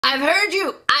I've heard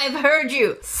you! I've heard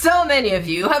you! So many of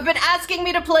you have been asking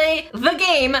me to play the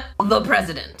game, The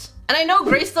President. And I know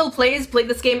Grace still played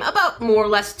this game about more or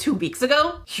less 2 weeks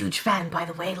ago. Huge fan, by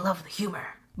the way, love the humor.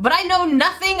 But I know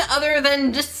nothing other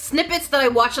than just snippets that I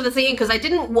watched of the game because I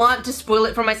didn't want to spoil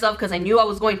it for myself because I knew I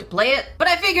was going to play it. But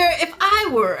I figure if I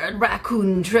were a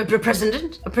raccoon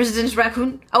president, a president's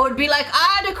raccoon, I would be like,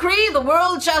 I decree the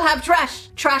world shall have trash.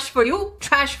 Trash for you,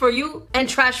 and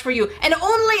trash for you. And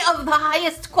only of the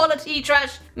highest quality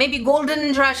trash, maybe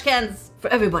golden trash cans for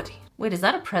everybody. Wait, is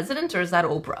that a president or is that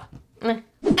Oprah? And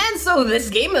so this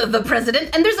game, The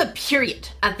President, and there's a period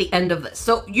at the end of this.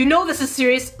 So you know this is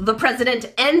serious, The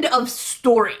President, end of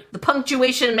story. The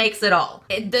punctuation makes it all.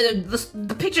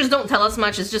 The pictures don't tell us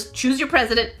much, it's just choose your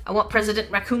president. I want President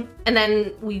Raccoon. And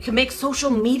then we can make social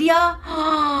media.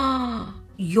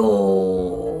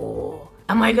 Yo.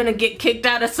 Am I gonna get kicked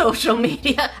out of social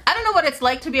media? I don't know what it's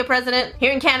like to be a president.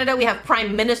 Here in Canada, we have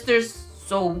prime ministers,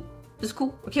 so it's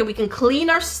cool. Okay, we can clean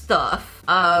our stuff.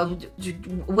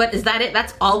 What is that it?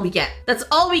 That's all we get. That's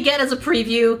all we get as a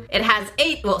preview. It has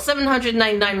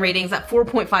 799 ratings at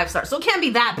 4.5 stars. So it can't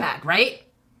be that bad, right?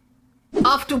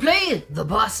 Off to play. The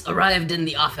boss arrived in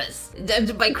the office.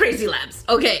 By Crazy Labs.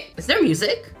 Okay, is there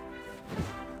music?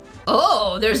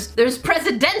 Oh, there's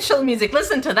presidential music.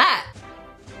 Listen to that.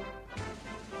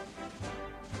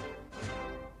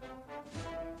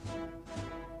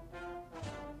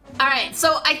 Alright,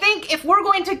 so I think if we're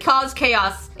going to cause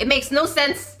chaos, it makes no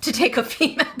sense to take a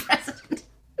female president.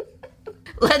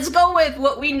 Let's go with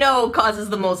what we know causes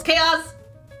the most chaos.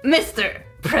 Mr.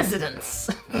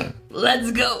 Presidents.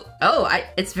 Let's go. Oh,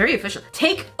 it's very official.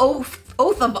 Take oath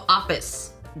of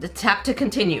office. The tap to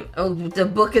continue. Oh, the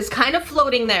book is kind of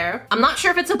floating there. I'm not sure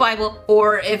if it's a Bible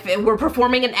or if we're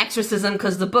performing an exorcism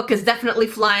because the book is definitely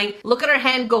flying. Look at her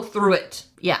hand go through it.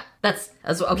 Yeah, that's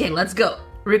okay, let's go.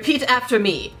 Repeat after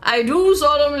me. I do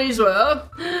solemnly swear.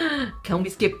 Can we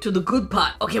skip to the good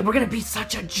part? Okay, we're gonna be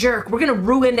such a jerk. We're gonna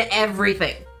ruin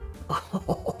everything.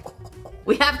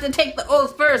 We have to take the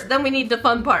oath first, then we need the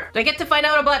fun part. Do I get to find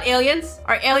out about aliens?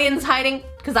 Are aliens hiding?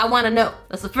 Because I want to know.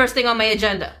 That's the first thing on my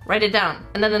agenda. Write it down.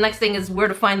 And then the next thing is where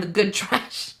to find the good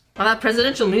trash. Well, that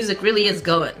presidential music really is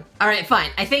going. All right, fine.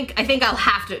 I think I'll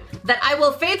have to. That I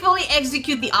will faithfully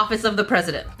execute the office of the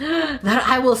president. That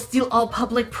I will steal all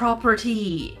public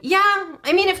property. Yeah,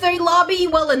 I mean, if they lobby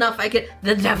well enough, I could.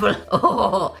 The devil.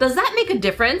 Oh, does that make a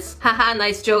difference? Haha,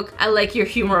 nice joke. I like your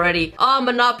humor already. Oh,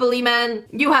 Monopoly Man,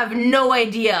 you have no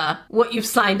idea what you've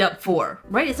signed up for.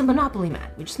 Right? It's a Monopoly Man.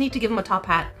 We just need to give him a top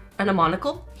hat and a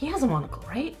monocle. He has a monocle,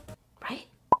 right? Right?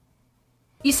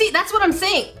 You see, that's what I'm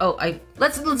saying. Oh,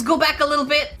 let's go back a little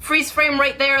bit. Freeze frame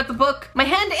right there at the book. My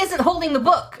hand isn't holding the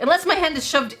book. Unless my hand is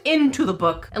shoved into the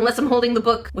book. Unless I'm holding the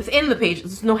book within the page.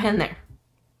 There's no hand there.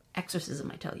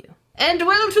 Exorcism, I tell you. And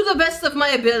will to the best of my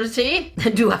ability.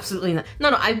 Do absolutely not.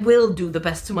 No, I will do the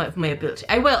best of my ability.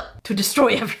 I will. To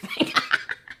destroy everything.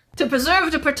 To preserve,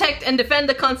 to protect, and defend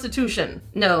the Constitution.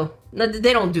 No,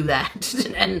 they don't do that.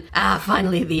 And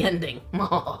finally the ending.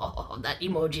 Oh, that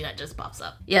emoji that just pops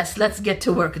up. Yes, let's get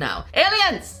to work now.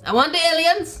 Aliens! I want the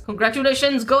aliens!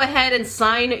 Congratulations, go ahead and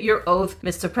sign your oath,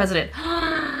 Mr. President.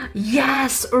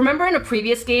 Yes! Remember in a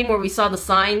previous game where we saw the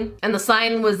sign? And the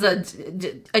sign was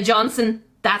a Johnson?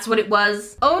 That's what it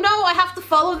was. Oh no, I have to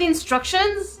follow the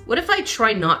instructions? What if I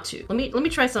try not to? Let me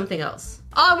try something else.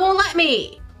 Oh, it won't let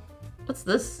me! What's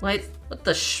this? What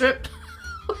the shrimp?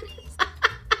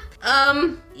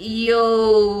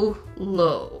 YOLO.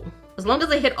 As long as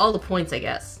I hit all the points, I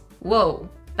guess. Whoa.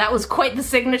 That was quite the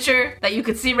signature that you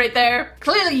could see right there.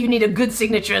 Clearly you need a good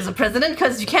signature as a president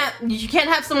because you can't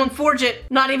have someone forge it.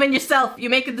 Not even yourself. You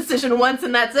make a decision once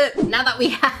and that's it. Now that we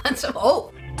have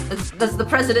that's the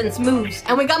president's moves.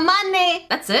 And we got money.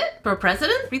 That's it for a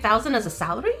president? 3,000 as a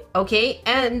salary? Okay,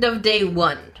 end of day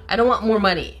 1. I don't want more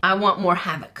money. I want more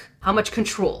havoc. How much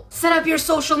control? Set up your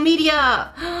social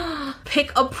media.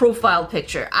 Pick a profile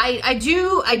picture. I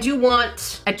do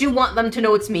want them to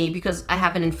know it's me because I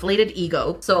have an inflated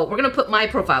ego. So we're gonna put my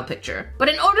profile picture. But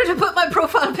in order to put my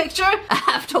profile picture, I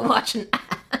have to watch an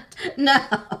ad. No.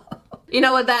 You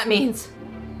know what that means?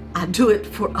 I do it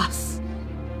for us.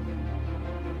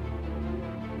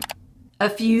 A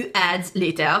few ads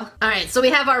later. All right, so we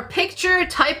have our picture,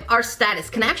 type our status.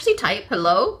 Can I actually type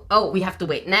hello? Oh, we have to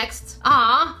wait. Next.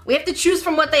 We have to choose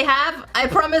from what they have. I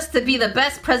promise to be the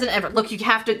best president ever. Look, you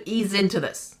have to ease into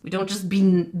this. We don't just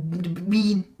be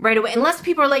right away. Unless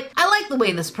people are like, I like the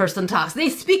way this person talks. They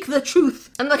speak the truth.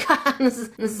 And look, this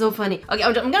is so funny. Okay,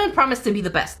 I'm gonna promise to be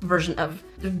the best version of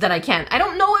that I can. I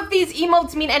don't know if these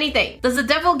emotes mean anything. Does the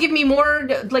devil give me more,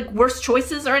 like, worse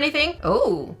choices or anything?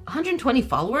 Oh, 120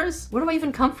 followers? Where do drama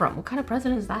even come from? What kind of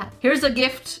president is that? Here's a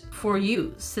gift for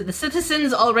you. So the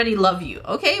citizens already love you.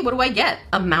 Okay, what do I get?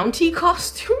 A Mountie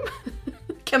costume?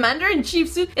 Commander-in-Chief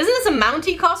suit? Isn't this a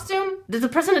Mountie costume? Did the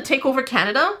president take over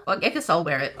Canada? Well, I guess I'll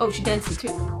wear it. Oh, she's dancing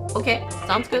too. Okay,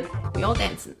 sounds good. We all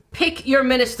dancing. Pick your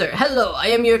minister. Hello, I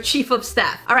am your chief of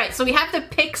staff. All right, so we have to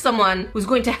pick someone who's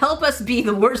going to help us be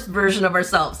the worst version of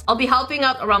ourselves. I'll be helping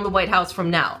out around the White House from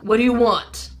now. What do you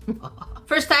want?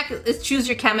 First task is choose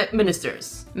your cabinet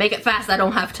ministers. Make it fast, I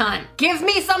don't have time. Give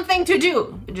me something to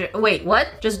do. Wait,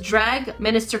 what? Just drag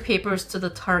minister papers to the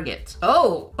target.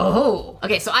 Oh.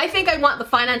 Okay, so I think I want the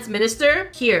finance minister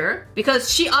here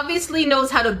because she obviously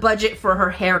knows how to budget for her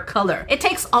hair color. It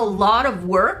takes a lot of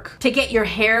work to get your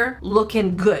hair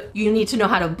looking good. You need to know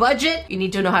how to budget. You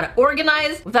need to know how to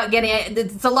organize without getting it.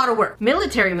 It's a lot of work.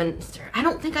 Military minister. I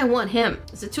don't think I want him.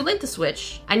 Is it too late to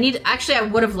switch? Actually, I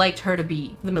would have liked her to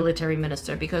be the military minister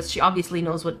because she obviously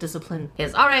knows what discipline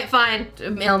is. All right, fine,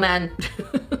 mailman.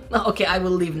 Okay, I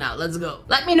will leave now. Let's go.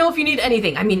 Let me know if you need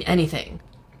anything. I mean anything.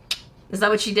 Is that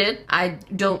what she did? I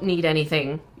don't need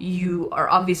anything. You are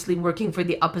obviously working for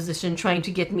the opposition, trying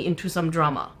to get me into some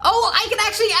drama. Oh, I can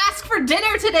actually ask for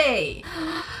dinner today.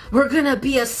 We're gonna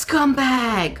be a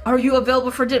scumbag. Are you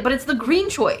available for dinner? But it's the green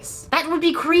choice. That would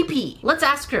be creepy. Let's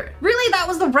ask her. Really, that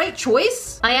was the right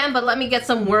choice? I am, but let me get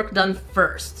some work done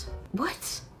first.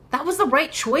 What? That was the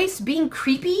right choice? Being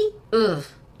creepy? Ugh.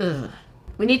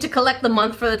 We need to collect the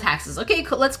month for the taxes. Okay,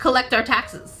 let's collect our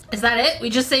taxes. Is that it? We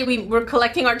just say we're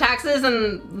collecting our taxes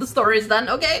and the story's done?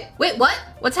 Okay. Wait, what?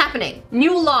 What's happening?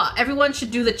 New law. Everyone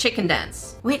should do the chicken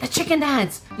dance. Wait, a chicken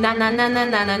dance. Na na na na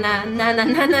na na na na na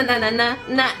na na na na na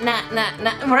na na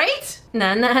na. Right?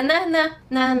 Na na na na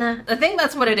na na. I think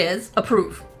that's what it is.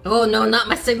 Approve. Oh no, not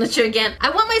my signature again. I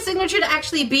want my signature to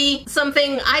actually be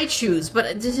something I choose,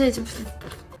 but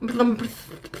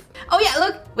oh yeah,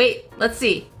 look, wait, let's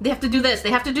see. They have to do this, they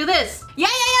have to do this. Yeah,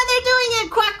 they're doing it,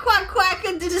 quack, quack, quack.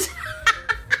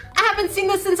 I haven't seen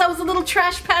this since I was a little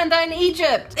trash panda in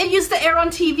Egypt. It used to air on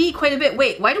TV quite a bit.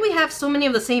 Wait, why do we have so many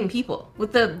of the same people?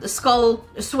 With the skull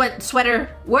sweater,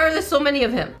 why are there so many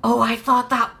of him? Oh, I thought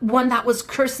that one that was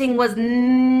cursing was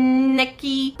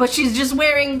Nikki, but she's just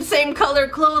wearing the same color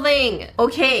clothing.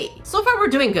 Okay, so far we're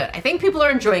doing good. I think people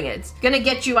are enjoying it. It's gonna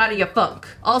get you out of your funk.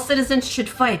 All citizens should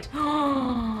fight.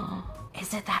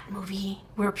 Is it that movie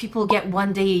where people get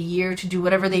one day a year to do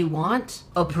whatever they want?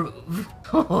 Approve.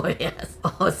 Oh, yes.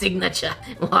 Oh, signature.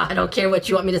 Well, I don't care what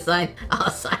you want me to sign.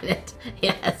 I'll sign it.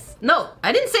 Yes. No,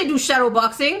 I didn't say do shadow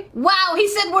boxing. Wow, he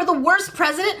said we're the worst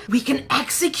president. We can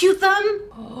execute them?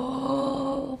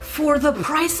 Oh, for the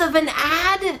price of an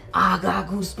ad? I got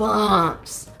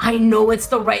goosebumps. I know it's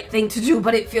the right thing to do,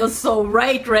 but it feels so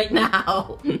right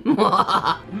now.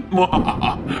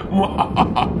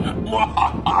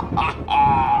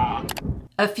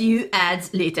 A few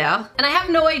ads later, and I have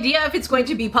no idea if it's going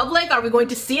to be public. Are we going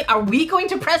to see it? Are we going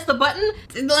to press the button?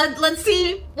 Let's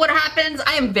see what happens.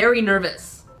 I am very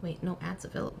nervous. Wait, no ads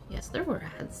available. Yes, there were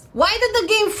ads. Why did the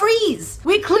game freeze?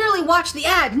 We clearly watched the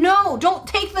ad. No, don't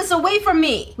take this away from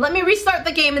me. Let me restart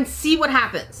the game and see what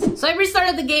happens. So I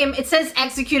restarted the game. It says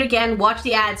execute again, watch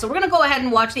the ad. So we're gonna go ahead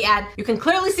and watch the ad. You can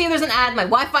clearly see there's an ad. My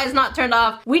Wi-Fi is not turned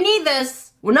off. We need this.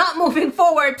 We're not moving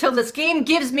forward till this game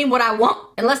gives me what I want.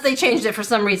 Unless they changed it for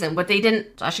some reason, but they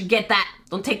didn't. So I should get that.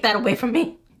 Don't take that away from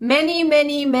me. Many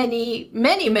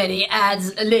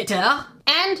ads later.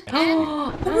 And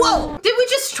whoa! Did we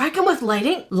just strike him with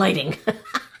lighting?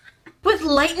 With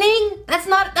lightning? That's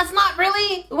not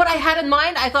really what I had in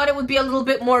mind. I thought it would be a little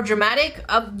bit more dramatic.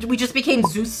 We just became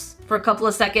Zeus for a couple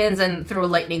of seconds and threw a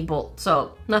lightning bolt.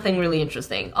 So nothing really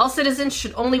interesting. All citizens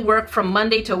should only work from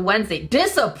Monday to Wednesday.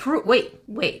 Disapprove.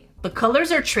 Wait. The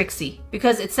colors are tricksy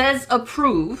because it says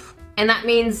approve. And that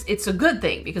means it's a good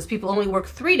thing because people only work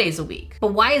 3 days a week.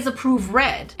 But why is approve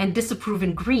red and disapprove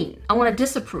in green? I want to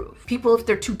disapprove. People, if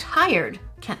they're too tired,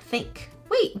 can't think.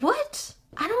 Wait, what?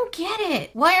 I don't get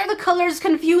it. Why are the colors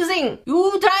confusing?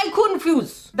 You try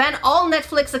confuse. Ban all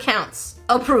Netflix accounts.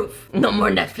 Approve. No more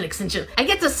Netflix and chill. I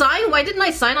get to sign? Why didn't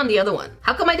I sign on the other one?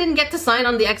 How come I didn't get to sign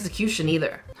on the execution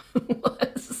either?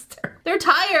 They're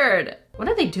tired. What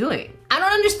are they doing? I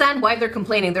don't understand why they're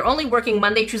complaining. They're only working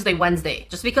Monday, Tuesday, Wednesday.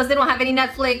 Just because they don't have any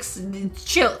Netflix,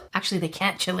 chill. Actually, they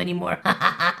can't chill anymore.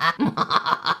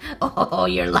 Oh,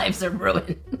 your lives are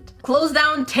ruined. Close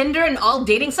down Tinder and all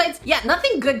dating sites? Yeah,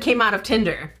 nothing good came out of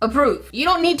Tinder. Approve. You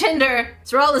don't need Tinder.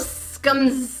 It's for all the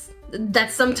scums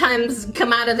that sometimes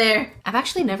come out of there. I've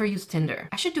actually never used Tinder.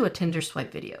 I should do a Tinder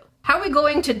swipe video. How are we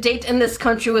going to date in this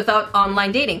country without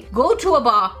online dating? Go to a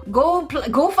bar,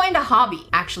 go find a hobby.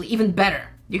 Actually, even better.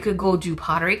 You could go do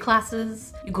pottery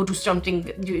classes. You go do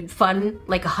something fun,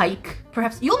 like a hike.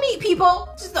 Perhaps you'll meet people.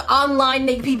 Just online,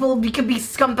 make people could be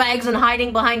scumbags and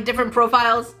hiding behind different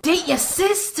profiles. Date your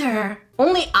sister.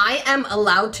 Only I am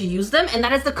allowed to use them, and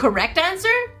that is the correct answer?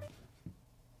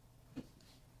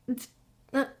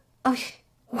 Okay.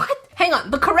 What? Hang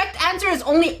on. The correct answer is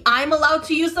only I'm allowed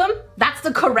to use them? That's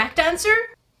the correct answer?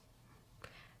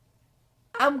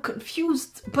 I'm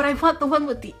confused, but I want the one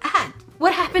with the ad.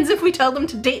 What happens if we tell them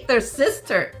to date their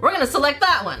sister? We're gonna select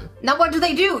that one. Now what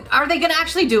do? Are they gonna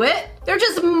actually do it? They're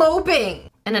just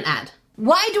moping. And an ad.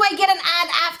 Why do I get an ad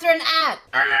after an ad?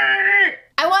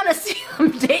 I wanna see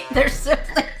them date their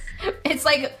siblings. It's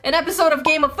like an episode of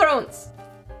Game of Thrones.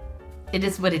 It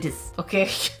is what it is, okay?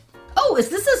 Oh,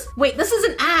 wait, this is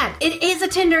an ad. It is a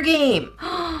Tinder game.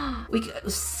 We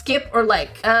could skip or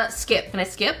like, skip. Can I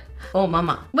skip? Oh,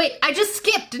 mama. Wait, I just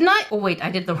skipped, didn't I? Oh, wait, I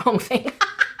did the wrong thing.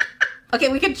 Okay,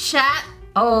 we could chat.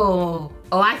 Oh,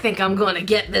 I think I'm gonna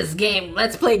get this game.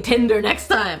 Let's play Tinder next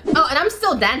time. Oh, and I'm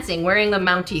still dancing, wearing the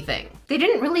Mountie thing. They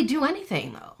didn't really do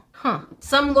anything though. Huh.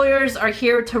 Some lawyers are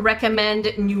here to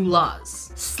recommend new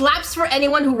laws. Slaps for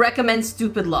anyone who recommends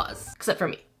stupid laws. Except for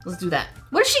me. Let's do that.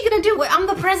 What is she gonna do? I'm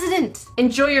the president.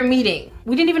 Enjoy your meeting.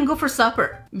 We didn't even go for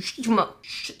supper. Shut your mouth.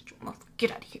 Shut your mouth.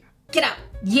 Get out of here. Get out.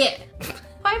 Yeah.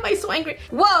 Why am I so angry?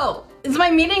 Whoa! Is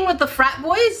my meeting with the frat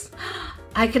boys?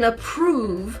 I can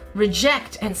approve,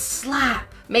 reject, and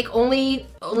slap. Make only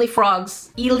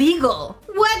frogs illegal.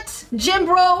 What? Gym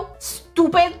bro?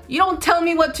 Stupid. You don't tell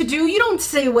me what to do. You don't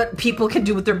say what people can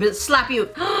do with their business. Slap you.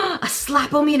 A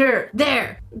slapometer.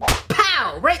 There.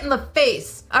 Pow! Right in the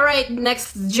face. All right,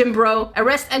 next gym bro.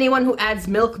 Arrest anyone who adds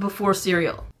milk before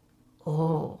cereal.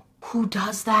 Oh, who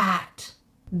does that?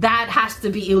 That has to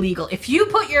be illegal. If you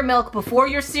put your milk before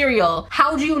your cereal,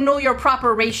 how do you know your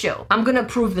proper ratio? I'm gonna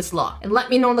approve this law. And let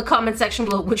me know in the comment section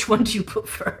below which one do you put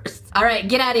first. All right,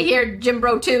 get out of here, Gym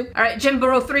Bro 2. All right, Gym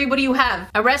Bro 3, what do you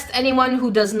have? Arrest anyone who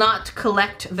does not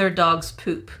collect their dog's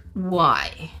poop.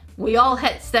 Why? We all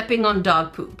hate stepping on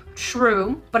dog poop.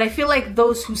 True, but I feel like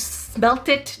those who smelt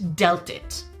it, dealt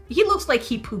it. He looks like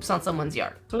he poops on someone's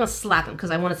yard. So I'm gonna slap him because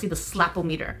I want to see the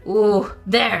slapometer. Ooh,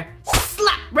 there.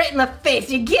 Slap right in the face.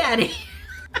 You get it.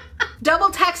 Double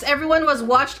tax everyone who has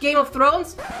watched Game of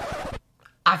Thrones.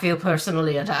 I feel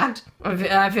personally attacked.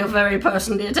 I feel very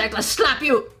personally attacked. I slap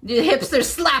you. You hipster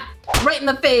slap right in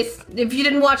the face. If you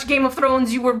didn't watch Game of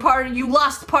Thrones, you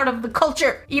lost part of the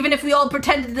culture. Even if we all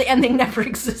pretended the ending never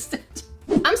existed.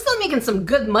 I'm still making some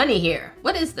good money here.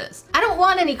 What is this? I don't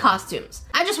want any costumes.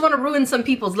 I just want to ruin some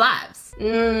people's lives.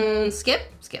 Skip.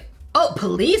 Oh,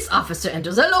 police officer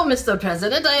enters. Hello, Mr.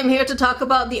 President. I am here to talk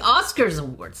about the Oscars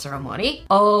award ceremony.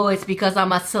 Oh, it's because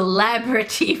I'm a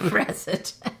celebrity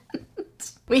president.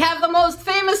 We have the most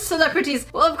famous celebrities.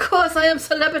 Well, of course, I am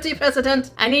celebrity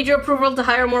president. I need your approval to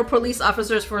hire more police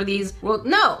officers for these. Well,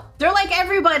 no, they're like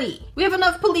everybody. We have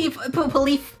enough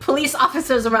police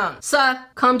officers around. Sir,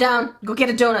 calm down. Go get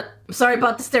a donut. I'm sorry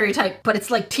about the stereotype, but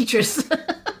it's like teachers.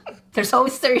 There's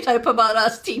always stereotype about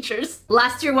us teachers.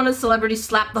 Last year, one of the celebrities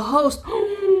slapped the host.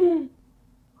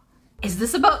 Is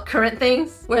this about current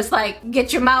things? Where it's like,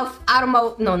 get your mouth out of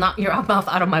my, no, not your mouth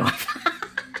out of my wife.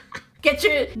 Get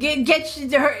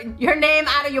her name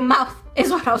out of your mouth is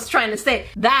what I was trying to say.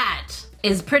 That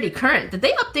is pretty current. Did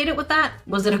they update it with that?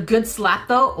 Was it a good slap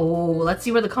though? Oh, let's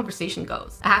see where the conversation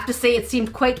goes. I have to say it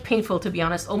seemed quite painful, to be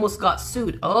honest. Almost got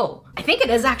sued. Oh, I think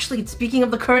it is actually speaking of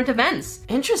the current events.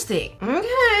 Interesting.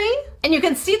 Okay. And you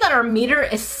can see that our meter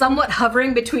is somewhat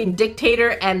hovering between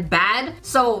dictator and bad,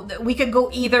 so we could go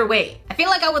either way. I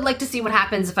feel like I would like to see what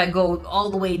happens if I go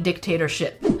all the way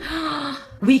dictatorship.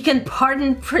 We can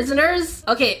pardon prisoners?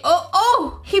 Okay,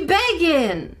 oh, he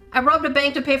begging. I robbed a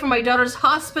bank to pay for my daughter's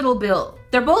hospital bill.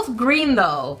 They're both green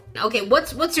though. Okay,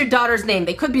 what's your daughter's name?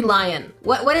 They could be lying.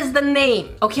 What is the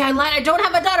name? Okay, I lied, I don't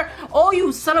have a daughter. Oh,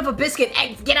 you son of a biscuit.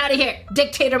 Hey, get out of here.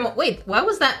 Dictator wait, why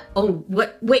was that? Oh,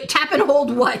 what? Wait, tap and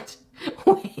hold what?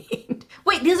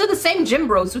 Wait, these are the same gym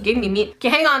bros who gave me meat. Okay,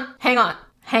 hang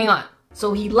on.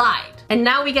 So he lied. And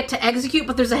now we get to execute,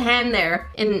 but there's a hand there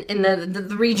in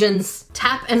the regions.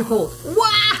 Tap and hold.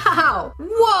 Wow!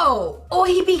 Whoa! Oh,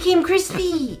 he became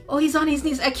crispy. Oh, he's on his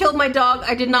knees. I killed my dog.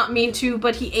 I did not mean to,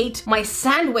 but he ate my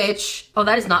sandwich. Oh,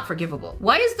 that is not forgivable.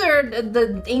 Why is there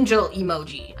the angel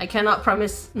emoji? I cannot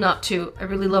promise not to. I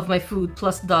really love my food,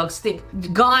 plus dogs stink.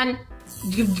 Gone.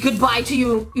 Goodbye to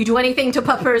you. You do anything to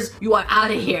puppers, you are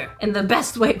out of here in the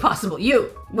best way possible.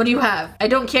 You, what do you have? I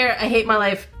don't care. I hate my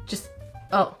life. Just,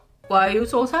 oh. Why are you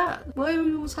so sad? Why are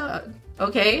you sad?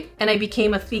 Okay, and I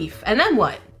became a thief. And then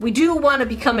what? We do want to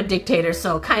become a dictator,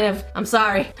 so kind of, I'm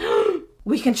sorry.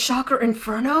 We can Chakra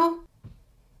Inferno?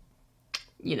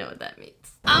 You know what that means.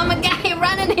 Oh my god, he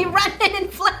running in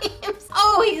flames.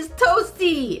 Oh, he's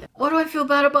toasty. Why do I feel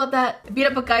bad about that? I beat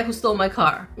up a guy who stole my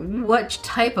car. What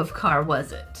type of car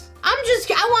was it?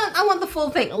 I want the full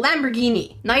thing. A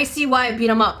Lamborghini. Now you see why I beat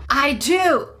him up. I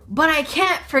do, but I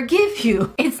can't forgive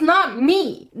you. It's not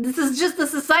me. This is just the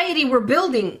society we're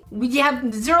building. We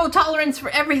have zero tolerance for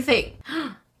everything.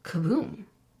 Kaboom.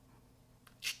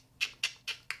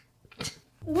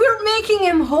 We're making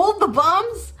him hold the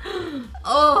bombs?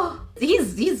 Oh,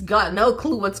 he's got no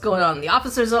clue what's going on. The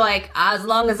officers are like, as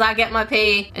long as I get my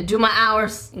pay and do my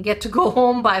hours and get to go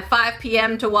home by 5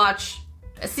 p.m. to watch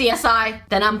a CSI,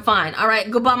 then I'm fine. All right,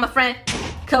 goodbye, my friend.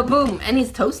 Kaboom, and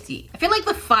he's toasty. I feel like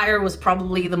the fire was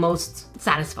probably the most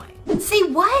satisfying. See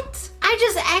what? I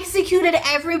just executed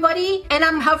everybody and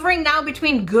I'm hovering now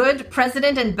between good,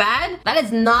 president, and bad? That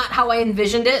is not how I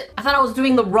envisioned it. I thought I was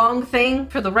doing the wrong thing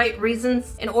for the right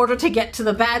reasons in order to get to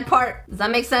the bad part. Does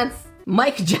that make sense?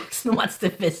 Mike Jackson wants to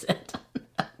visit.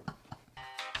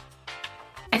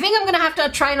 I think I'm gonna have to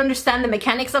try and understand the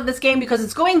mechanics of this game because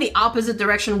it's going the opposite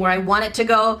direction where I want it to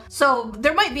go. So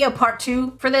there might be a part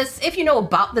 2 for this. If you know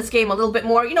about this game a little bit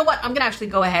more, you know what? I'm gonna actually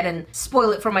go ahead and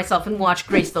spoil it for myself and watch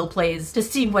Graystil Plays to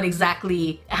see what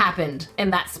exactly happened in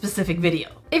that specific video.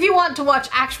 If you want to watch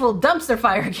actual dumpster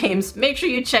fire games, make sure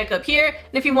you check up here.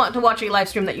 And if you want to watch a live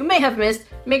stream that you may have missed,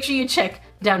 make sure you check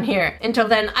down here. Until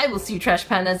then, I will see you trash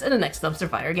pandas in the next dumpster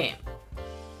fire game.